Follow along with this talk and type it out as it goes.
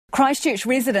Christchurch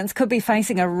residents could be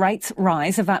facing a rates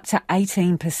rise of up to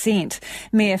 18%.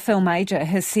 Mayor Phil Mauger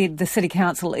has said the City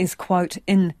Council is, quote,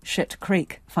 in shit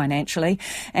creek financially,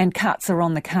 and cuts are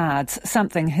on the cards,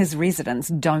 something his residents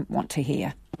don't want to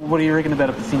hear. What do you reckon about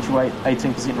a potential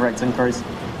 18% rates increase?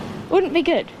 Wouldn't be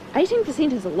good.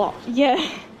 18% is a lot.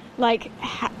 Yeah. Like,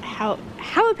 how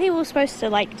are people supposed to,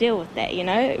 deal with that,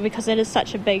 Because it is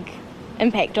such a big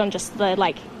impact on just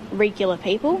the, regular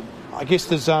people. I guess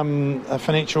there's a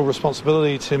financial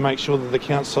responsibility to make sure that the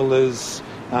council is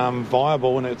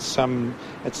viable, and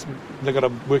they've got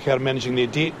to work out managing their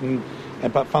debt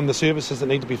but fund the services that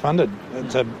need to be funded.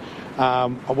 I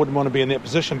wouldn't want to be in that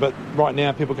position, but right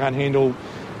now people can't handle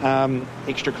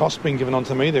extra costs being given onto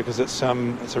them either, because it's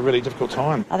a really difficult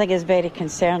time. I think it's very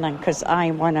concerning, because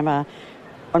I'm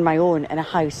on my own in a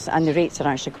house, and the rates are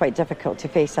actually quite difficult to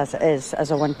face as it is,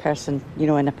 as a one person,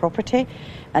 in a property,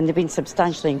 and they've been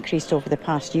substantially increased over the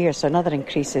past year, so another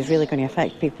increase is really going to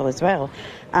affect people as well.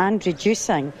 And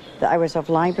reducing the hours of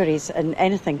libraries and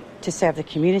anything to serve the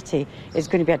community is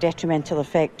going to be a detrimental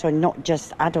effect on not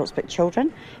just adults but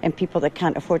children and people that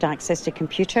can't afford access to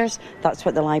computers. That's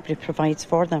what the library provides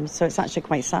for them, so it's actually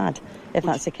quite sad if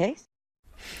that's the case.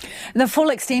 The full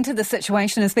extent of the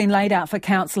situation has been laid out for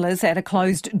councillors at a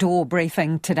closed-door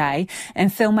briefing today,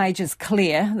 and Phil Mauger's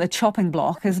clear the chopping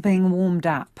block is being warmed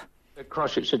up. At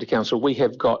Christchurch City Council, we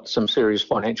have got some serious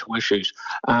financial issues.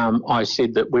 I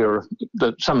said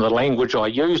that some of the language I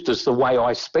used is the way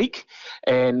I speak,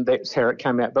 and that's how it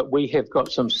came out. But we have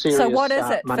got some serious So what is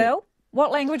it, money. Phil?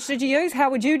 What language did you use? How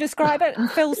would you describe it?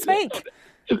 And Phil, speak.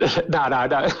 No,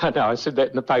 I said that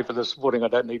in the paper this morning. I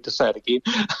don't need to say it again.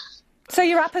 So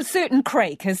you're up a certain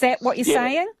creek, is that what you're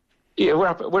saying? Yeah, we're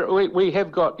up a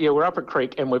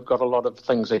creek, and we've got a lot of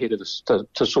things ahead of us to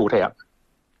sort out.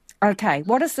 Okay,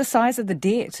 what is the size of the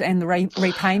debt and the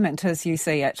repayment as you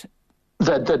see it?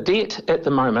 The debt at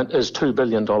the moment is $2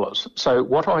 billion. So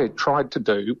what I tried to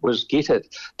do was get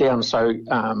it down so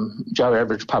Joe,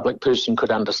 average public person, could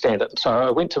understand it. So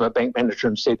I went to my bank manager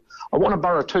and said, I want to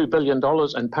borrow $2 billion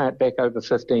and pay it back over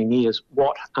 15 years.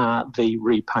 What are the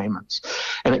repayments?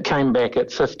 And it came back at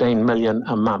 $15 million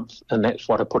a month, and that's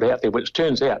what I put out there, which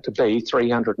turns out to be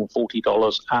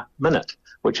 $340 a minute,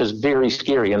 which is very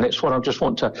scary. And that's what I just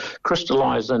want to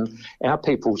crystallise in our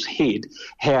people's head,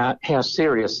 how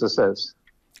serious this is.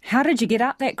 How did you get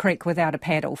up that creek without a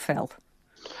paddle, Phil?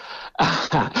 We've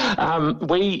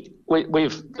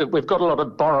got a lot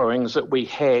of borrowings that we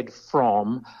had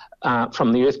from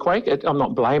the earthquake. I'm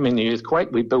not blaming the earthquake.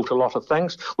 We built a lot of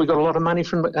things. We got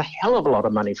a hell of a lot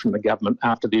of money from the government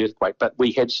after the earthquake, but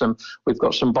we've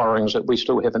got some borrowings that we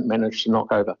still haven't managed to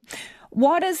knock over.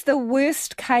 What is the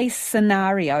worst case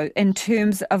scenario in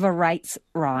terms of a rates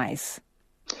rise?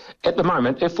 At the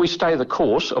moment, if we stay the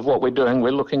course of what we're doing,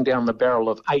 we're looking down the barrel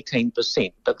of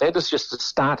 18%. But that is just a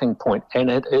starting point,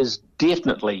 and it is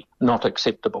definitely not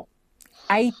acceptable.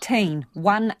 18%.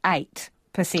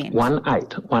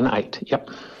 18%, yep.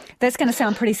 That's going to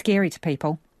sound pretty scary to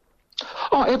people.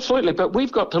 Oh, absolutely, but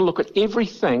we've got to look at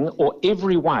everything or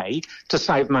every way to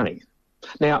save money.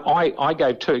 Now, I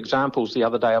gave two examples the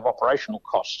other day of operational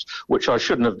costs, which I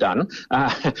shouldn't have done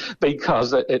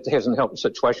because it hasn't helped the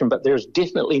situation, but there's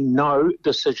definitely no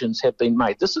decisions have been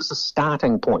made. This is a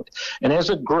starting point, and as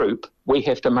a group, we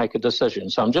have to make a decision.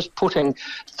 So I'm just putting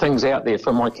things out there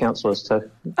for my councillors to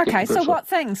Okay, so what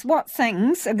things,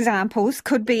 examples,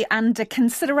 could be under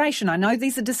consideration? I know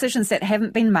these are decisions that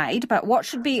haven't been made, but what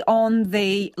should be on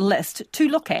the list to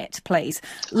look at, please?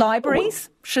 Libraries,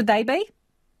 should they be?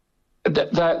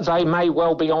 They may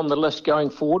well be on the list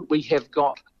going forward. We have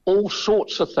got all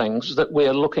sorts of things that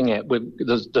we're looking at.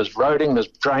 There's roading, there's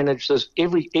drainage, there's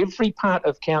every part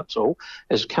of council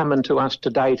has come into us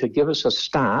today to give us a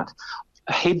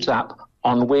heads up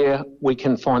on where we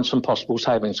can find some possible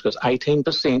savings, because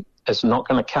 18% is not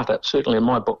going to cut it, certainly in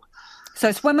my book.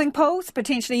 So swimming pools,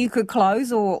 potentially you could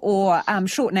close or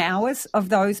shorten hours of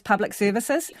those public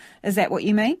services. Is that what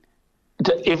you mean?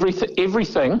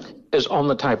 Everything is on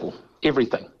the table.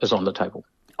 Everything is on the table.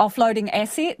 Offloading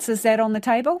assets, is that on the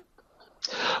table?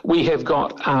 We have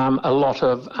got a lot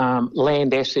of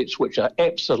land assets which are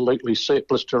absolutely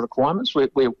surplus to requirements.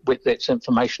 That's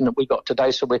information that we got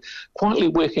today. So we're quietly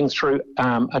working through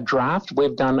a draft.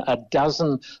 We've done a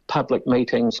dozen public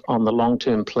meetings on the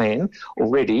long-term plan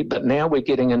already, but now we're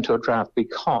getting into a draft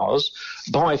because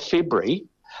by February,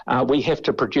 we have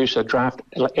to produce a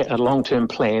long-term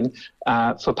plan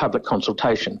for public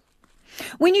consultation.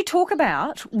 When you talk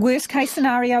about worst case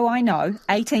scenario, I know,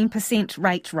 18%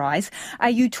 rate rise, are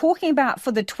you talking about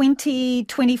for the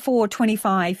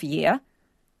 2024-25 year?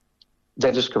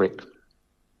 That is correct.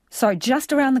 So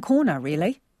just around the corner,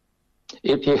 really?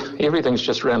 Everything's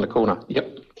just around the corner.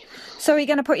 Yep. So are you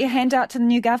going to put your hand out to the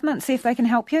new government, see if they can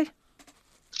help you?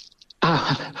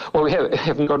 Well, we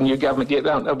haven't got a new government yet.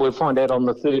 We'll find out on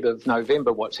the 3rd of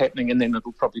November what's happening, and then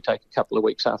it'll probably take a couple of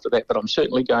weeks after that. But I'm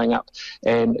certainly going up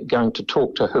and going to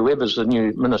talk to whoever's the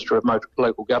new Minister of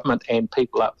Local Government and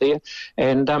people up there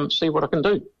and see what I can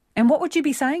do. And what would you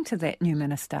be saying to that new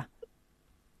minister?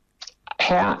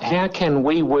 How can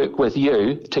we work with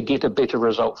you to get a better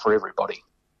result for everybody?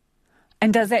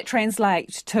 And does that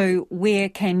translate to where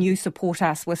can you support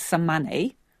us with some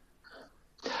money?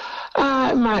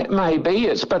 Maybe,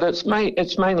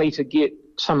 it's mainly to get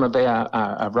some of our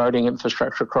roading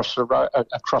infrastructure across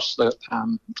the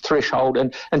threshold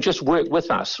and just work with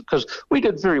us, because we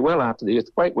did very well after the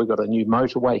earthquake. We've got a new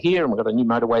motorway here and we've got a new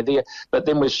motorway there, but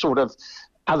then we're sort of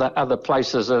other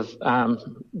places have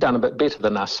done a bit better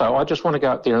than us. So I just want to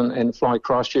go up there and fly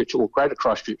Christchurch or Greater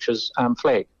Christchurch's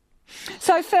flag.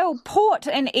 So Phil, port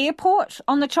and airport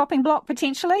on the chopping block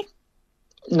potentially?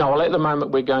 No, well, at the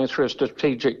moment we're going through a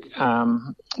strategic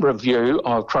review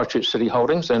of Christchurch City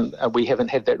Holdings, and we haven't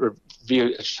had that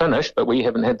review finished, but we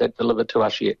haven't had that delivered to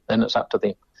us yet, and it's up to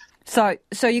them.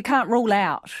 So you can't rule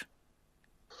out?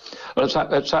 Well,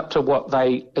 it's up to what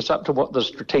the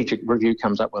strategic review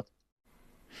comes up with.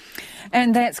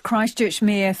 And that's Christchurch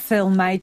Mayor Phil Mauger.